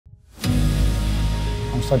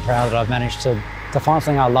I'm so proud that I've managed to find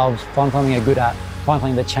something I love, find something I'm good at, find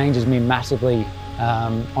something that changes me massively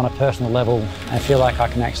on a personal level, and feel like I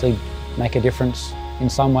can actually make a difference in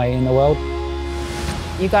some way in the world.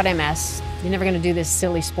 You got MS, you're never going to do this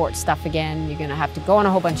silly sports stuff again, you're going to have to go on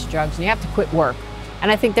a whole bunch of drugs, and you have to quit work.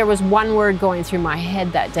 And I think there was one word going through my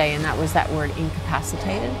head that day, and that was that word,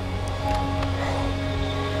 incapacitated.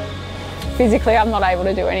 Physically, I'm not able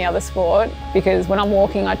to do any other sport because when I'm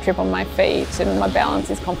walking, I trip on my feet and my balance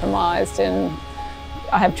is compromised and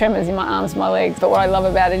I have tremors in my arms and my legs. But what I love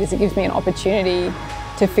about it is it gives me an opportunity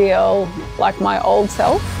to feel like my old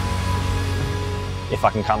self. If I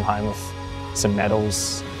can come home with some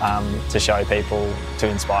medals to show people, to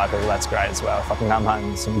inspire people, that's great as well. If I can come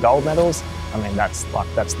home with some gold medals, I mean, that's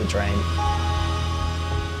the dream.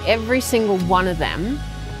 Every single one of them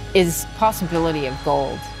is possibility of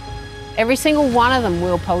gold. Every single one of them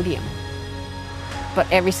will podium, but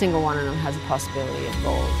every single one of them has a possibility of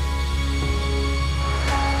gold.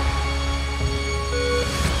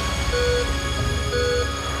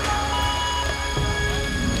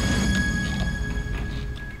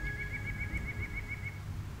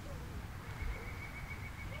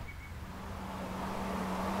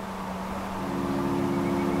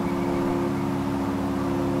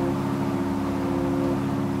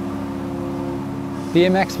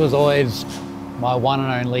 BMX was always my one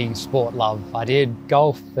and only sport love. I did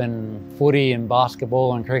golf and footy and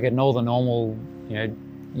basketball and cricket and all the normal,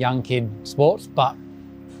 young kid sports, but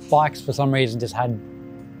bikes for some reason just had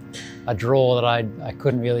a draw that I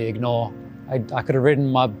couldn't really ignore. I could have ridden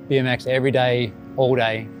my BMX every day, all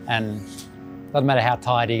day, and doesn't matter how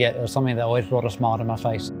tired you get, it was something that always brought a smile to my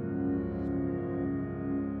face.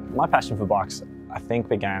 My passion for bikes, I think,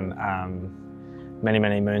 began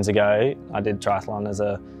many moons ago. I did triathlon as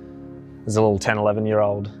a little 10,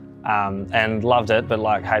 11-year-old and loved it,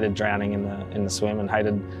 but hated drowning in the swim and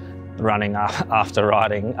hated running after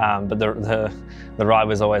riding. But the ride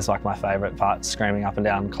was always my favourite part, screaming up and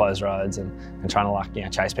down closed roads and trying to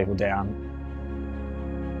chase people down.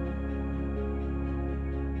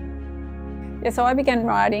 Yeah, so I began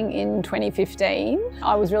riding in 2015.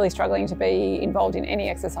 I was really struggling to be involved in any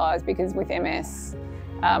exercise because with MS,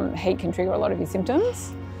 heat can trigger a lot of your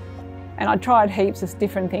symptoms. And I tried heaps of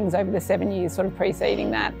different things over the 7 years sort of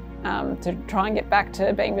preceding that to try and get back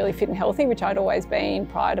to being really fit and healthy, which I'd always been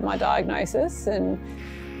prior to my diagnosis. And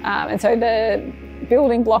so the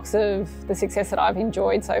building blocks of the success that I've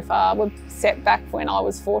enjoyed so far were set back when I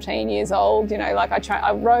was 14 years old.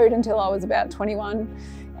 I rode until I was about 21,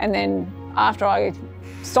 and then after I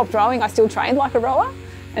stopped rowing, I still trained like a rower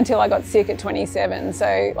until I got sick at 27.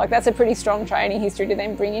 So that's a pretty strong training history to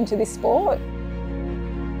then bring into this sport.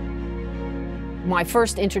 My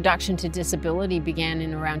first introduction to disability began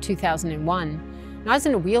in around 2001. And I was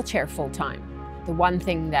in a wheelchair full time. The one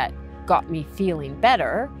thing that got me feeling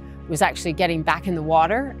better was actually getting back in the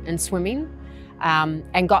water and swimming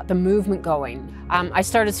and got the movement going. I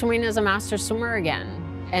started swimming as a master swimmer again.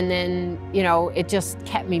 And then, it just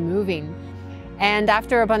kept me moving. And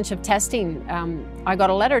after a bunch of testing, I got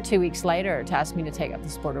a letter 2 weeks later to ask me to take up the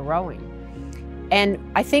sport of rowing. And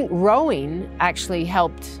I think rowing actually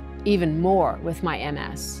helped even more with my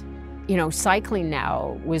MS. Cycling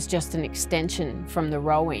now was just an extension from the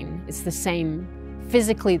rowing. It's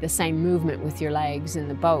physically the same movement with your legs in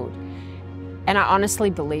the boat. And I honestly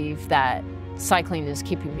believe that cycling is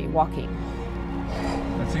keeping me walking.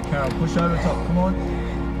 That's it, Carol. Push over the top. Come on.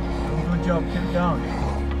 Good job. Keep it going.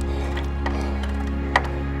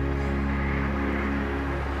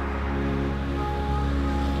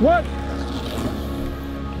 What?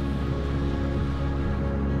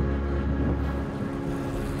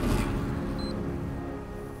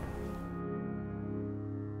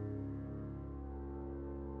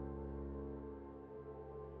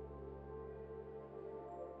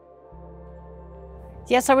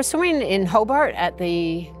 Yes, I was swimming in Hobart at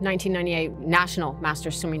the 1998 National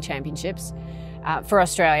Masters Swimming Championships for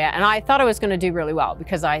Australia, and I thought I was going to do really well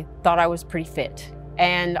because I thought I was pretty fit,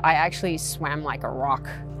 and I actually swam like a rock.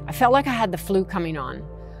 I felt like I had the flu coming on.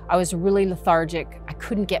 I was really lethargic. I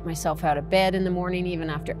couldn't get myself out of bed in the morning even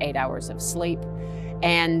after 8 hours of sleep,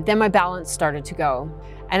 and then my balance started to go.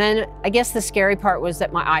 And then I guess the scary part was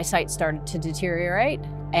that my eyesight started to deteriorate.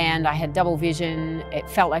 And I had double vision. It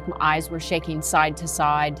felt like my eyes were shaking side to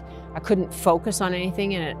side. I couldn't focus on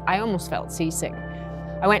anything, and I almost felt seasick.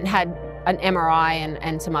 I went and had an MRI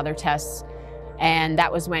and some other tests, and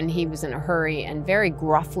that was when he was in a hurry and very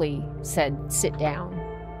gruffly said, "Sit down,"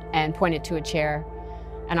 and pointed to a chair.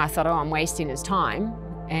 And I thought, oh, I'm wasting his time.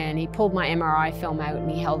 And he pulled my MRI film out and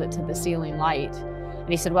he held it to the ceiling light. And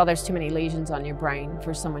he said, well, there's too many lesions on your brain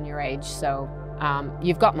for someone your age, so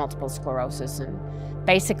you've got multiple sclerosis, and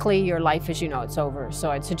basically your life as you know it's over.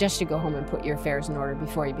 So I'd suggest you go home and put your affairs in order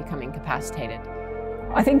before you become incapacitated.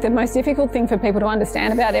 I think the most difficult thing for people to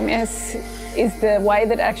understand about MS is the way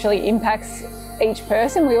that it actually impacts each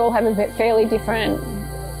person. We all have a fairly different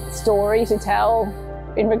story to tell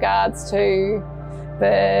in regards to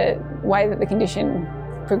the way that the condition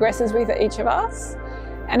progresses with each of us.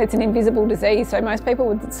 And it's an invisible disease, so most people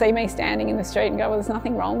would see me standing in the street and go, well, there's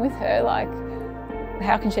nothing wrong with her, like,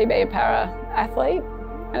 how can she be a para-athlete?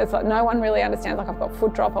 And it's like, no one really understands, like, I've got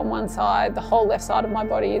foot drop on one side, the whole left side of my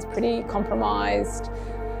body is pretty compromised.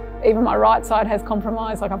 Even my right side has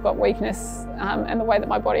compromised, like I've got weakness, and the way that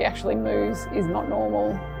my body actually moves is not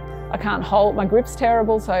normal. I can't hold, my grip's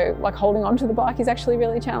terrible, so like holding onto the bike is actually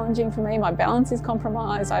really challenging for me. My balance is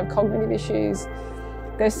compromised, I have cognitive issues.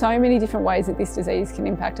 There's so many different ways that this disease can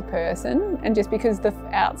impact a person, and just because the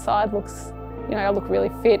outside looks, you know, I look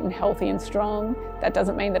really fit and healthy and strong, that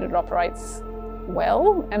doesn't mean that it operates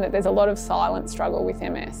well, and that there's a lot of silent struggle with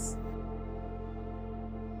MS.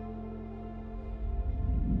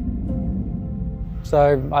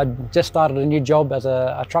 So I just started a new job as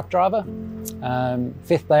a truck driver,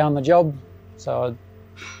 5th day on the job. So I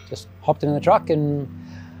just hopped in the truck and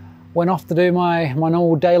went off to do my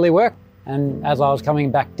normal daily work. And as I was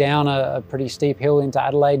coming back down a pretty steep hill into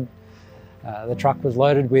Adelaide, the truck was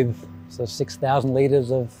loaded with sort of 6,000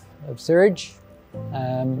 litres of sewage.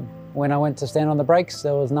 When I went to stand on the brakes,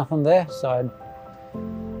 there was nothing there. So I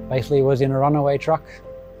basically was in a runaway truck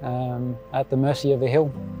at the mercy of a hill.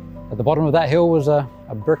 At the bottom of that hill was a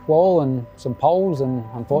brick wall and some poles, and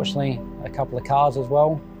unfortunately a couple of cars as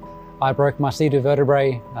well. I broke my C2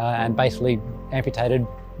 vertebrae and basically amputated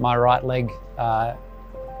my right leg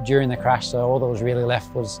during the crash, so all that was really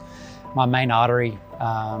left was my main artery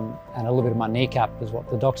and a little bit of my kneecap is what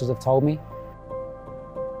the doctors have told me.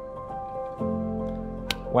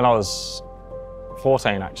 When I was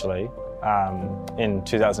 14 actually, in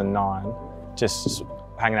 2009, just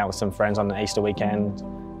hanging out with some friends on an Easter weekend,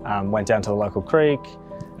 went down to the local creek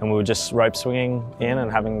and we were just rope swinging in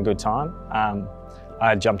and having a good time. I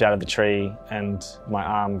had jumped out of the tree and my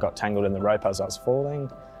arm got tangled in the rope as I was falling,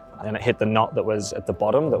 and it hit the knot that was at the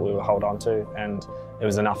bottom that we were holding on to, and it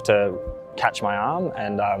was enough to catch my arm,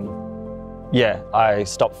 and yeah, I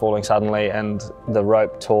stopped falling suddenly and the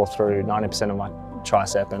rope tore through 90% of my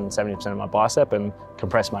tricep and 70% of my bicep and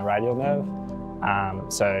compressed my radial nerve.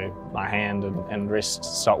 So my hand and wrist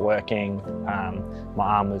stopped working. My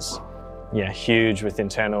arm was huge with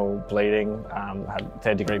internal bleeding. I had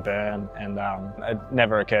 3rd-degree burn, and it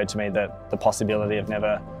never occurred to me that the possibility of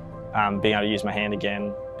never being able to use my hand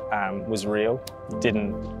again was real.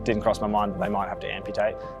 Didn't cross my mind that they might have to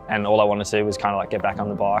amputate, and all I wanted to do was kind of like get back on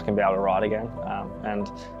the bike and be able to ride again.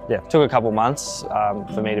 And yeah, it took a couple months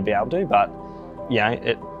for me to be able to, but yeah,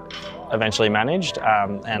 it eventually managed,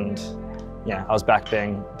 and yeah, I was back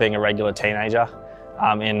being a regular teenager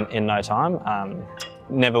in no time.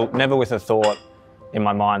 Never with a thought in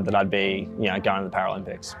my mind that I'd be going to the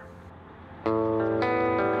Paralympics.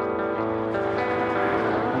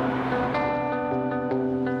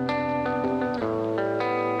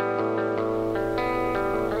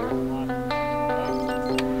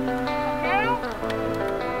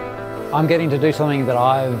 I'm getting to do something that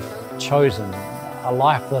I've chosen, a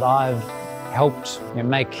life that I've helped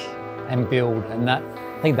make and build, and I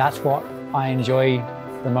think that's what I enjoy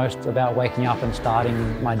the most about waking up and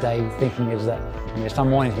starting my day thinking, is that some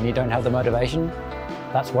mornings when you don't have the motivation,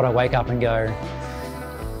 that's what I wake up and go,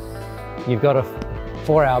 you've got a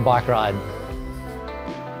 4-hour bike ride.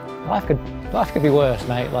 Life could be worse,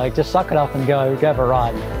 mate. Like, just suck it up and go have a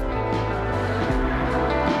ride.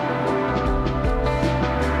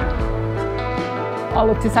 Oh,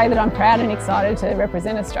 look, to say that I'm proud and excited to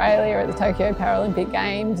represent Australia at the Tokyo Paralympic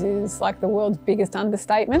Games is like the world's biggest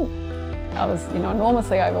understatement. I was,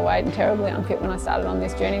 enormously overweight and terribly unfit when I started on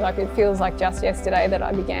this journey. Like, it feels like just yesterday that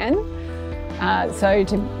I began. So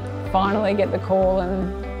to finally get the call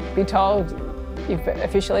and be told you've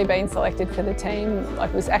officially been selected for the team,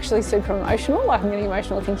 like, was actually super emotional. Like, I'm getting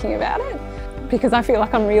emotional thinking about it, because I feel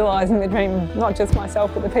like I'm realising the dream, not just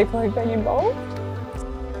myself, but the people who've been involved.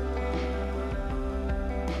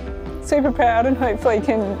 Super proud, and hopefully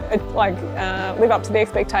can live up to the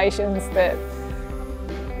expectations that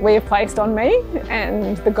we have placed on me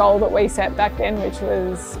and the goal that we set back then, which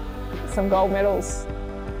was some gold medals.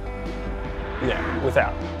 Yeah,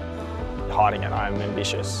 without hiding it, I'm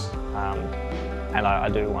ambitious, and I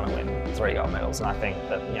do want to win 3 gold medals, and I think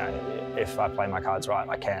that if I play my cards right,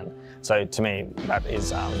 I can. So to me, that is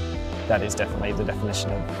definitely the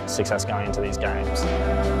definition of success going into these games.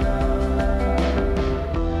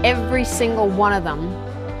 every single one of them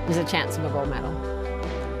is a chance of a gold medal.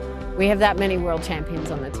 We have that many world champions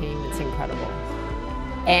on the team, it's incredible.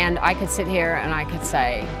 And I could sit here and I could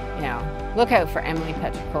say, you know, look out for Emily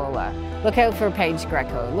Petricola, look out for Paige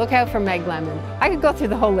Greco, look out for Meg Lemon. I could go through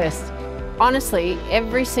the whole list. Honestly,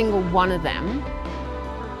 every single one of them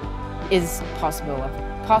is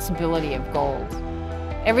possibility of gold.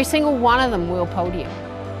 Every single one of them will podium,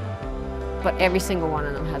 but every single one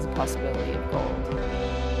of them has a possibility of gold.